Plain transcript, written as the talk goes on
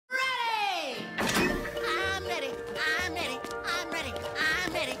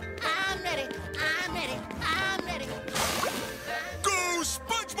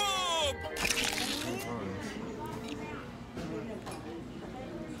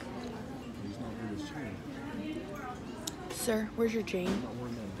Sir, where's your chain? I'm not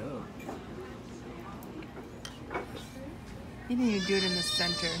wearing that dub. You didn't even do it in the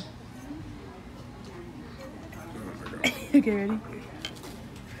center. Oh my God. Okay, ready?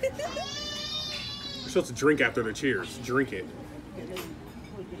 You're supposed to drink after the cheers. Drink it.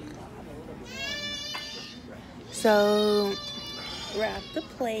 So, we're at the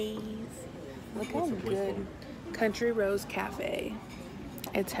place. Look how good. Country Rose Cafe.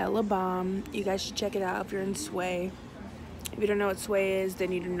 It's hella bomb. You guys should check it out if you're in Sway. If you don't know what Sway is,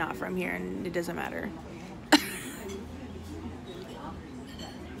 then you're not from here and it doesn't matter.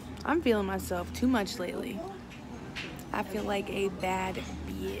 I'm feeling myself too much lately. I feel like a bad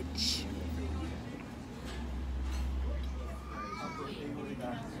bitch.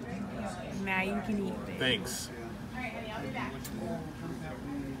 Now you can eat, babe. Thanks.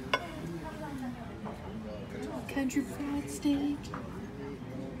 Country fried steak.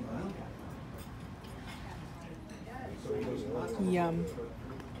 Yum.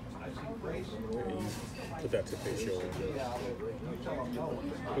 Put that tapatio on there.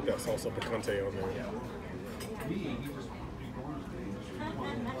 Put that salsa picante on there.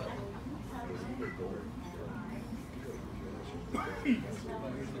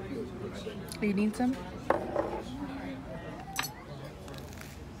 You need some?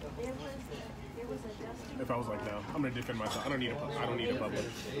 If I was like, no, I'm gonna defend myself. I don't need a public. I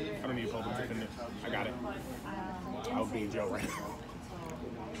don't need a public defender. I got it. I was being Joe right now.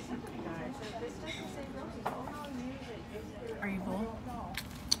 Are you full?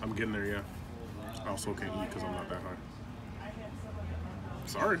 I'm getting there, yeah. I also can't eat because I'm not that high.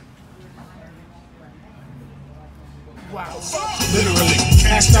 Sorry. Wow. Literally,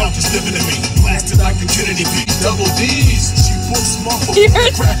 cashed out, just living in me. Blasted like Infinity P. Double D's. She books small. You're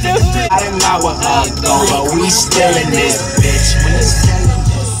stupid. I don't know what up, but we still in this bitch.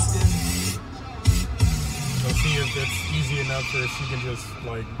 So see if it's easy enough for if she can just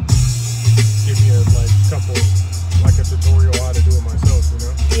like give me a couple like a tutorial how to do it myself, you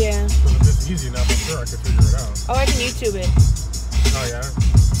know? Yeah. Because if it's easy enough, I'm sure I can figure it out. Oh, I can YouTube it. Oh yeah.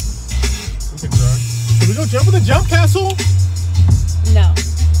 We can try. Can we go jump in the jump castle? No.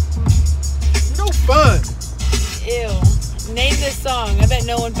 No fun. Ew. Name this song. I bet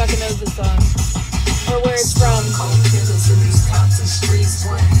no one fucking knows this song. Or where it's from.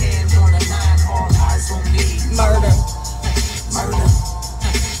 Murder.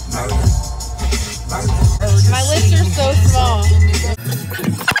 My lips are so small.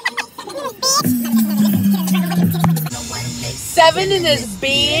 7 in this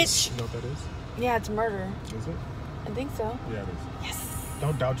bitch. You know what that is? Yeah, it's murder. Is it? I think so. Yeah, it is. Yes.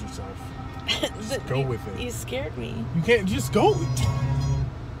 Don't doubt yourself. Just go with it. You scared me. You can't just go.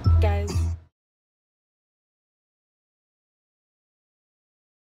 Guys.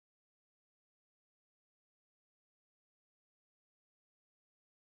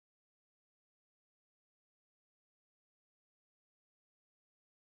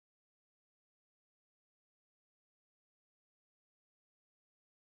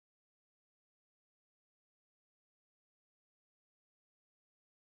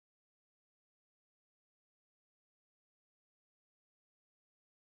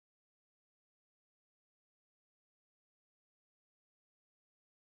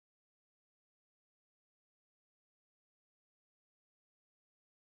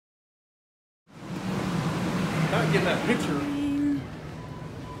 Not get that picture.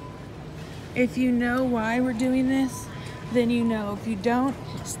 If you know why we're doing this, then you know. If you don't,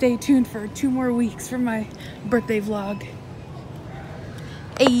 stay tuned for 2 more weeks for my birthday vlog.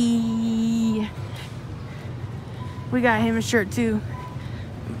 Ayy. We got him a shirt too.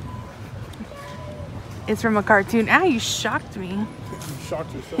 It's from a cartoon. Ah, you shocked me. You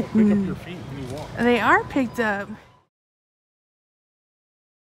shocked yourself. Pick up your feet when you walk. They are picked up.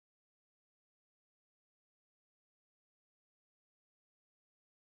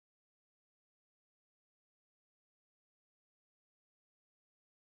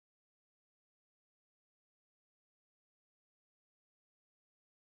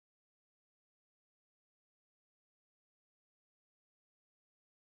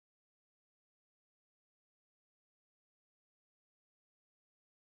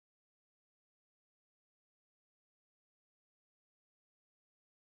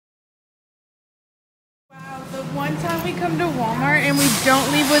 Wow, the one time we come to Walmart and we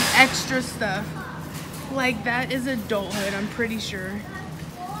don't leave with extra stuff. Like, that is adulthood, I'm pretty sure.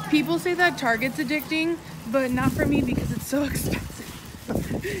 People say that Target's addicting, but not for me because it's so expensive.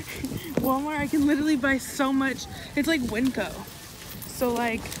 Walmart, I can literally buy so much. It's like Winco. So,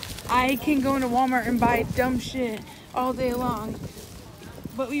 like, I can go into Walmart and buy dumb shit all day long.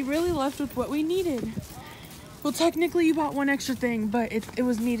 But we really left with what we needed. Well, technically you bought one extra thing, but it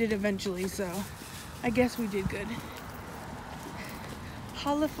was needed eventually, so I guess we did good.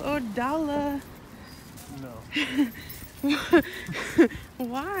 Holla for $1. No.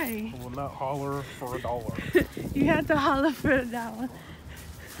 Why? I will not holler for $1. You had to holla for $1.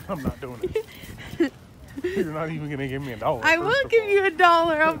 I'm not doing it. You're not even gonna give me $1. I will give you $1.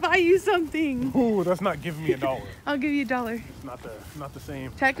 I'll buy you something. Ooh, that's not giving me $1. I'll give you $1. Not the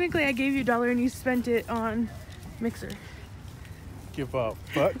same. Technically, I gave you $1 and you spent it on mixer. Give up.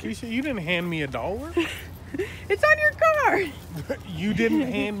 But Keisha, you didn't hand me $1. It's on your card. You didn't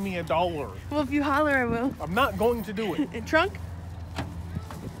hand me $1. Well, if you holler, I will. I'm not going to do it. Trunk?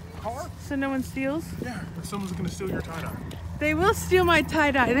 Car? So no one steals? Yeah, but someone's gonna steal your tie-dye. They will steal my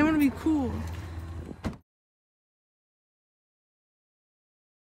tie-dye. They want to be cool.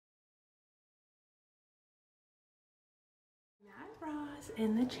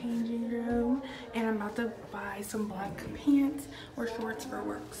 In the changing room, and I'm about to buy some black pants or shorts for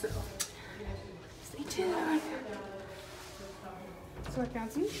work, so stay tuned. So I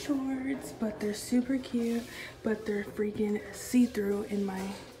found some shorts, but they're super cute, but they're freaking see-through in my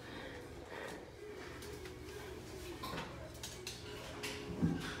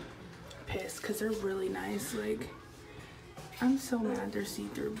pissed because they're really nice. Like, I'm so mad they're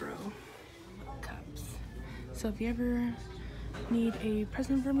see-through, bro. Cups. So if you ever need a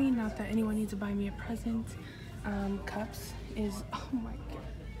present for me, not that anyone needs to buy me a present, cups is, oh my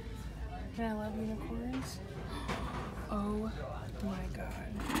god, and I love unicorns. Oh my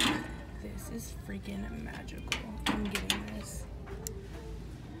god, this is freaking magical. I'm getting this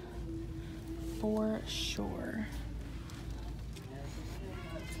for sure.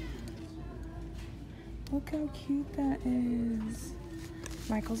 Look how cute that is.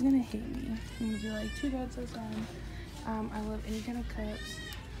 Michael's gonna hate me. I'm gonna be like, too bad, so sad. I love any kind of cups.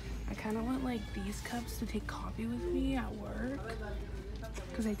 I kind of want like these cups to take coffee with me at work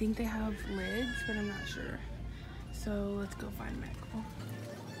because I think they have lids, but I'm not sure. So let's go find Michael.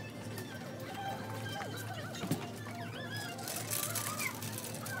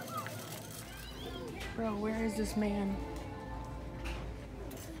 Bro, where is this man?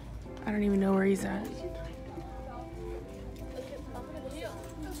 I don't even know where he's at.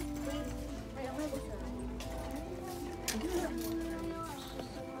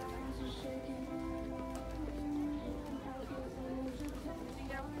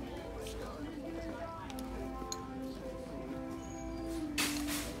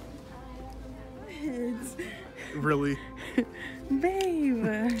 Really? Babe,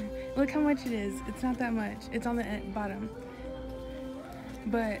 look how much it is. It's not that much. It's on the bottom.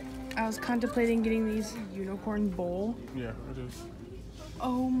 But I was contemplating getting these unicorn bowl. Yeah, it is.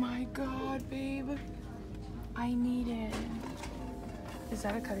 Oh my god, babe. I need it. Is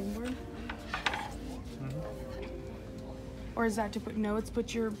that a cutting board? Mm-hmm. Or is that to put, no, it's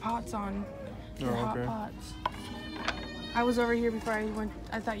put your pots on. Your hot okay. pots. I was over here before I went.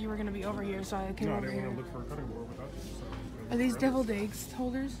 I thought you were gonna be over here, so I came No, I over didn't here. want to look for a cutting board without you. So Are these deviled eggs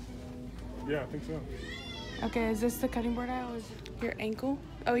holders? yeah, I think so. Okay, is this the cutting board aisle? Is it your ankle?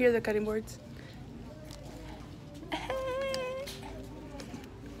 Oh, here are the cutting boards.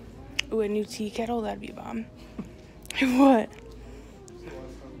 Ooh, a new tea kettle? That'd be bomb. What?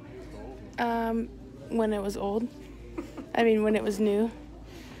 When it was old. I mean, when it was new.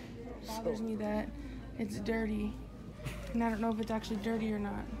 It bothers me that it's dirty. And I don't know if it's actually dirty or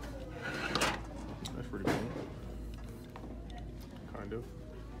not. That's pretty cool. Kind of.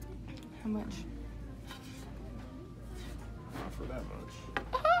 How much? Not for that much.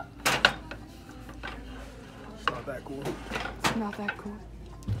 It's not that cool. It's not that cool.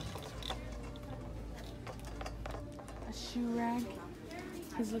 A shoe rack.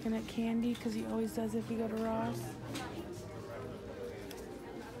 He's looking at candy because he always does if we go to Ross.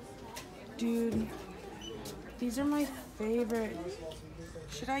 Dude, these are my favorite.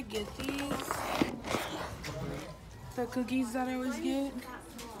 Should I get these? The cookies that I always get.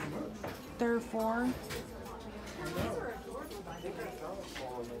 They're 4.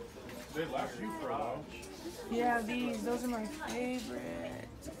 They last you for a while. Yeah, those are my favorite.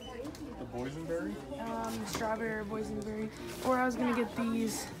 The boysenberry? Strawberry or boysenberry. Or I was gonna get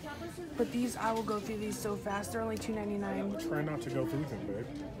these, but these, I will go through these so fast. They're only $2.99. Try not to go through them, babe.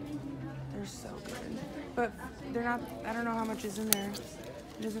 They're so good. But they're not, I don't know how much is in there.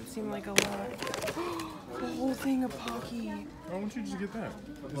 It doesn't seem like a lot. The whole thing of Pocky. Why don't you just get that?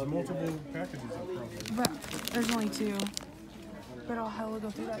 There's multiple packages of probably. But there's only 2. But I'll hella go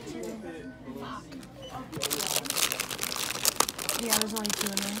through that too. Fuck. Yeah, there's only 2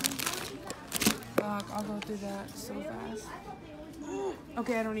 in there. Fuck, I'll go through that so fast.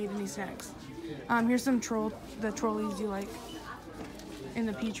 Okay, I don't need any snacks. Here's some the trolleys you like. And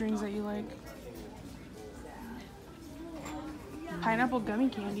the peach rings that you like. Pineapple gummy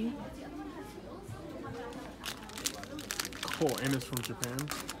candy. Cool, and it's from Japan.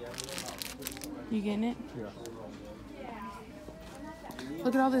 You getting it? Yeah.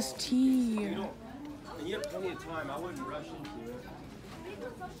 Look at all this tea. And you have plenty of time. I wouldn't rush into it.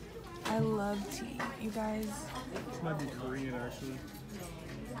 I love tea. You guys, This might be Korean, actually.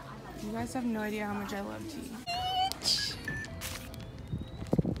 you guys have no idea how much I love tea.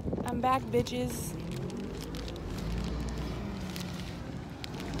 I'm back, bitches.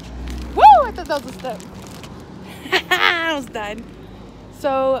 Woo! I thought that was a step. I almost died.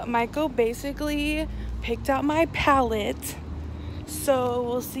 So Michael basically picked out my palette. So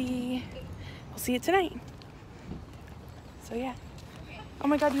we'll see it tonight. So yeah. Oh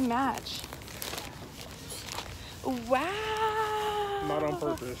my god, you match. Wow. Not on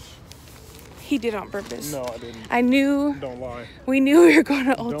purpose. He did on purpose. No, I didn't. I knew. Don't lie. We knew we were going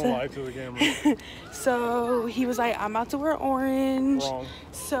to Ulta. Don't lie to the camera. So he was like, I'm about to wear orange. Wrong.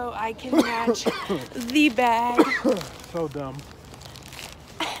 So I can match the bag. So dumb.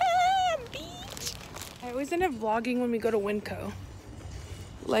 Beach. I always end up vlogging when we go to Winco.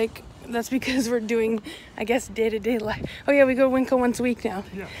 Like, that's because we're doing, I guess, day-to-day life. Oh yeah, we go to Winco once a week now.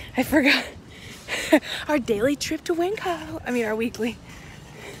 Yeah. I forgot. Our daily trip to Winco. I mean, our weekly.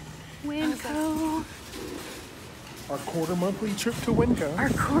 Winco. Our quarter monthly trip to Winco. Our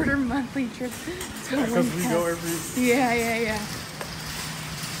quarter monthly trip to Winco. Because we go every... Yeah.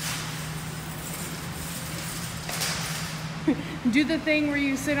 Do the thing where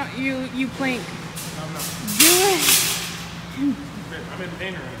you sit on, you plank. I'm not. Do it. I'm in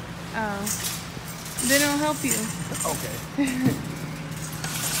pain right now. Oh. Then it'll help you. Okay.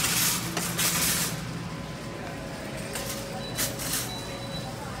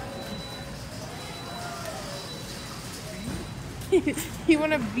 You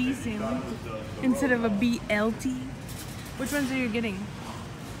want a B sandwich instead of a BLT? Which ones are you getting?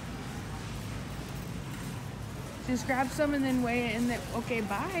 Just grab some and then weigh it and then, okay,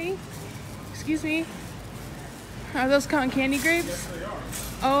 bye. Excuse me. Are those cotton candy grapes? Yes, they are.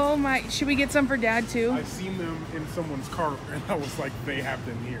 Oh my, should we get some for Dad too? I've seen them in someone's cart and I was like, they have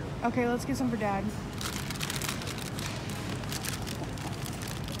them here. Okay, let's get some for Dad.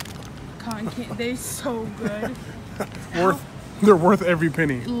 Cotton candy, they're so good. They're worth every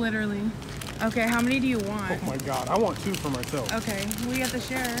penny. Literally. Okay, how many do you want? Oh my god, I want 2 for myself. Okay, we have to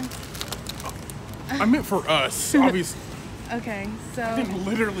share. I meant for us, obviously. Okay, so I didn't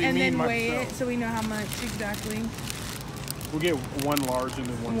literally and mean then weigh myself. it so we know how much exactly. We'll get one large and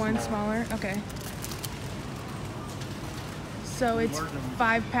then one small. Smaller. Okay. So it's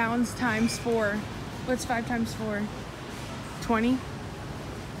 5 pounds times 4. What's 5 times 4? 20?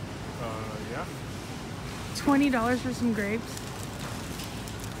 Yeah. $20 for some grapes.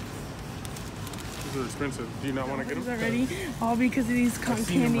 These are expensive. Do you not want to get Is them? that ready? All because of these cotton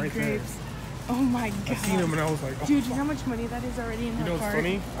seen 'em candy right there. grapes. Oh my god. I seen them and I was like, oh, Dude, you know how much money that is already in her you know what's cart?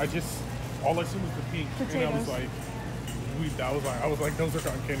 funny? All I seen was the pink, and I was Potatoes. like, I was like, those are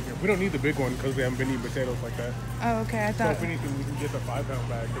cotton candy grapes. We don't need the big one because we haven't been eating potatoes like that. Oh, okay. I So thought. if anything, we can get the 5-pound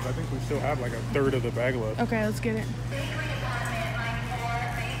bag because I think we still have like a third of the bag left. Okay, let's get it.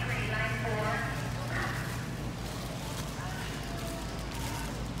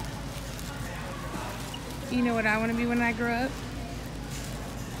 You know what I want to be when I grow up?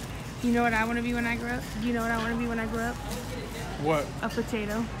 You know what I want to be when I grow up? Do you know what I want to be when I grow up? What? A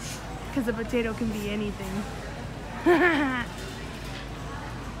potato. Because a potato can be anything.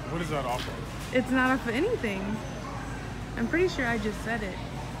 What is that off of? It's not off of anything. I'm pretty sure I just said it.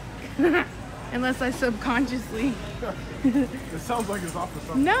 Unless I subconsciously. It sounds like it's off of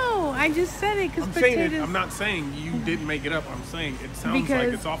something. No, I just said it because I'm saying potatoes. it. I'm not saying you didn't make it up. I'm saying it sounds because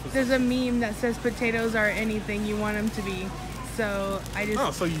like it's off of there's something. a meme that says potatoes are anything you want them to be. So I just.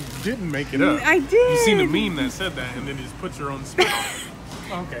 Oh, so you didn't make it up. I did. You seen a meme that said that and then you just put your own spin on it.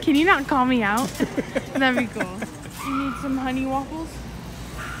 Okay. Can you not call me out? That'd be cool. You need some honey waffles?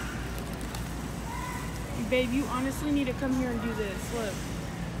 Babe, you honestly need to come here and do this. Look.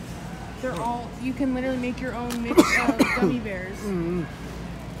 They're all, you can literally make your own mix of gummy bears. Mm-hmm.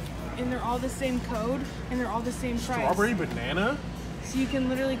 And they're all the same code and they're all the same price. Strawberry banana? So you can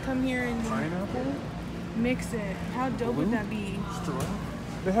literally come here and Pineapple? mix it. How dope would that be? Straw?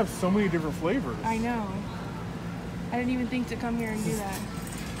 They have so many different flavors. I know. I didn't even think to come here and do that.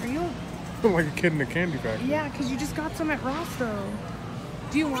 Are you? Like a kid in a candy factory. Yeah, because you just got some at Ross though.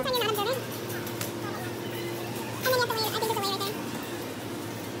 Do you want? Windows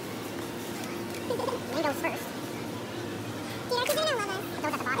first. See, that's a love us. Those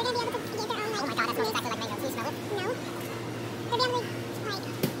at the bottom. They're gonna be able to get their own like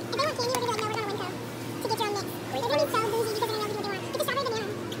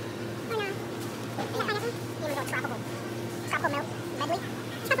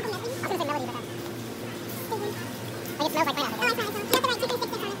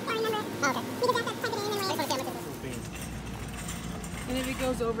And if it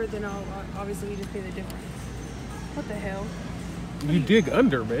goes over, then I'll obviously we just pay the difference. What the hell? You dig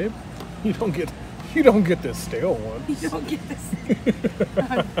under, babe. You don't get this stale one. You don't get this.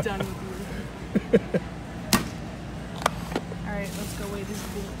 I'm done with you. Alright, let's go weigh this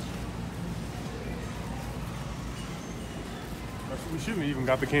bitch. We shouldn't have even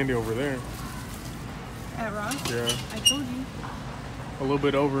got the candy over there. At Ross? Yeah. I told you. A little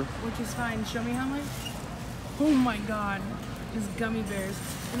bit over. Which is fine. Show me how much. Oh my god. Just gummy bears.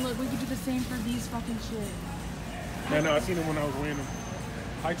 And look, we could do the same for these fucking shit. Yeah, no, I seen them when I was weighing them.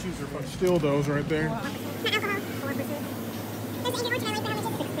 I choose are fun. Still those right there. Wow.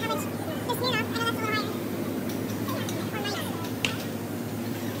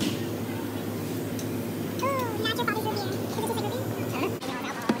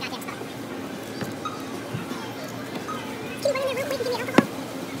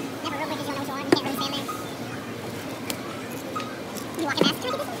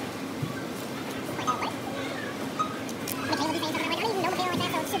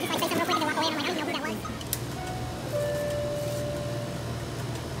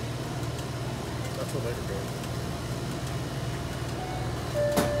 That's what they're doing.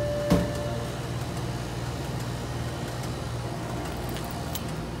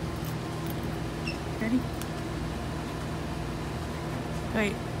 Ready?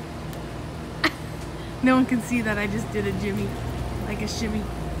 Wait. No one can see that I just did a jimmy. Like a shimmy.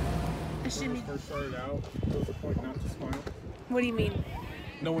 A shimmy. When we first started out, there was a point not to smile. What do you mean?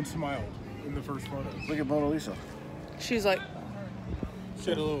 No one smiled in the first photos. Look at Mona Lisa. She's like, She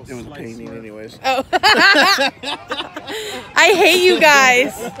had a little It was a slight painting smirk. anyways. oh. I hate you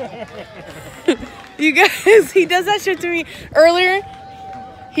guys. You guys, he does that shit to me. Earlier,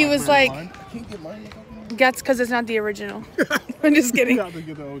 he was like, I can't get mine. that's because it's not the original. I'm just kidding. You got to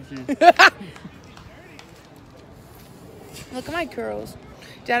get the OG. Look at my curls.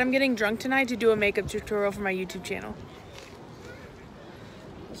 Dad, I'm getting drunk tonight to do a makeup tutorial for my YouTube channel.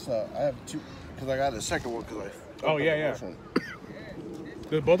 I have two, because I got the second one because I. Oh, yeah.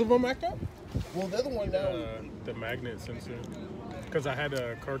 Did both of them act up? Well, the other one now. The magnet sensor. Because I had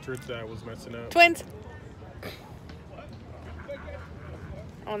a cartridge that was messing up. Twins.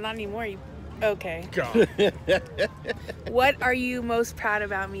 Oh, not anymore. You. Okay. God. What are you most proud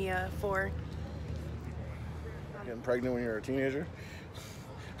about me for? Getting pregnant when you're a teenager.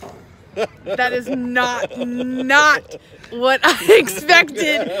 That is not what I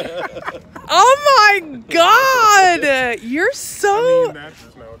expected. Oh my god! You're so. I mean,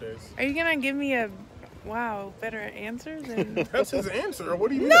 matches nowadays. Are you gonna give me a better answer than? That's his answer. What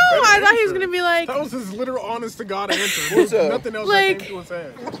do you mean? No, a better I thought he was answer? gonna be like. That was his literal honest to God answer. What's There's up? nothing else Like- that came to his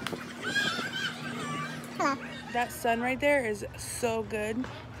head. That sun right there is so good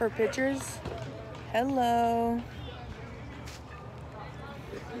for pictures. Hello.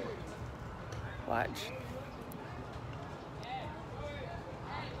 Watch.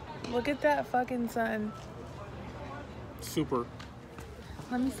 Look at that fucking sun. Super.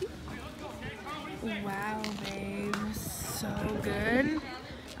 Let me see. Wow, babe. So good.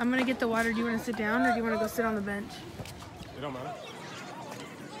 I'm gonna get the water. Do you want to sit down or do you want to go sit on the bench? It don't matter.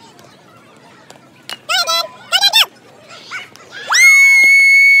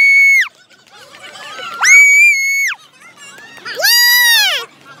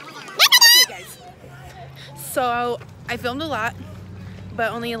 So I filmed a lot,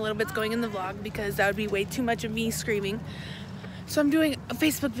 but only a little bit's going in the vlog because that would be way too much of me screaming. So I'm doing a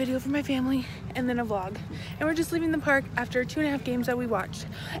Facebook video for my family and then a vlog. And we're just leaving the park after 2.5 games that we watched.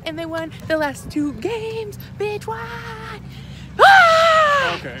 And they won the last 2 games. Bitch, why?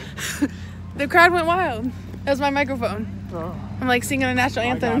 Ah! Okay. The crowd went wild. That was my microphone. I'm like singing a national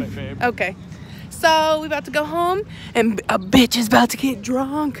anthem. got it, babe. Okay. So we about to go home and a bitch is about to get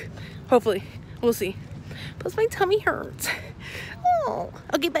drunk. Hopefully. We'll see. Plus my tummy hurts. Oh,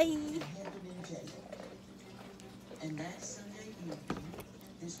 okay, bye.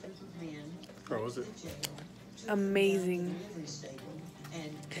 How was it? Amazing.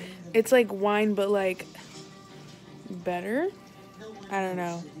 It's like wine, but like better. I don't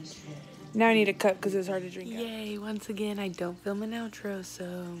know. Now I need a cup because it's hard to drink. Yay! Once again, I don't film an outro,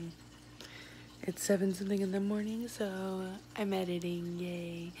 so it's 7-something in the morning, so I'm editing.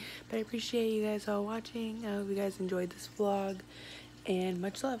 Yay! But I appreciate you guys all watching. I hope you guys enjoyed this vlog, and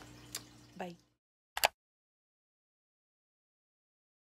much love.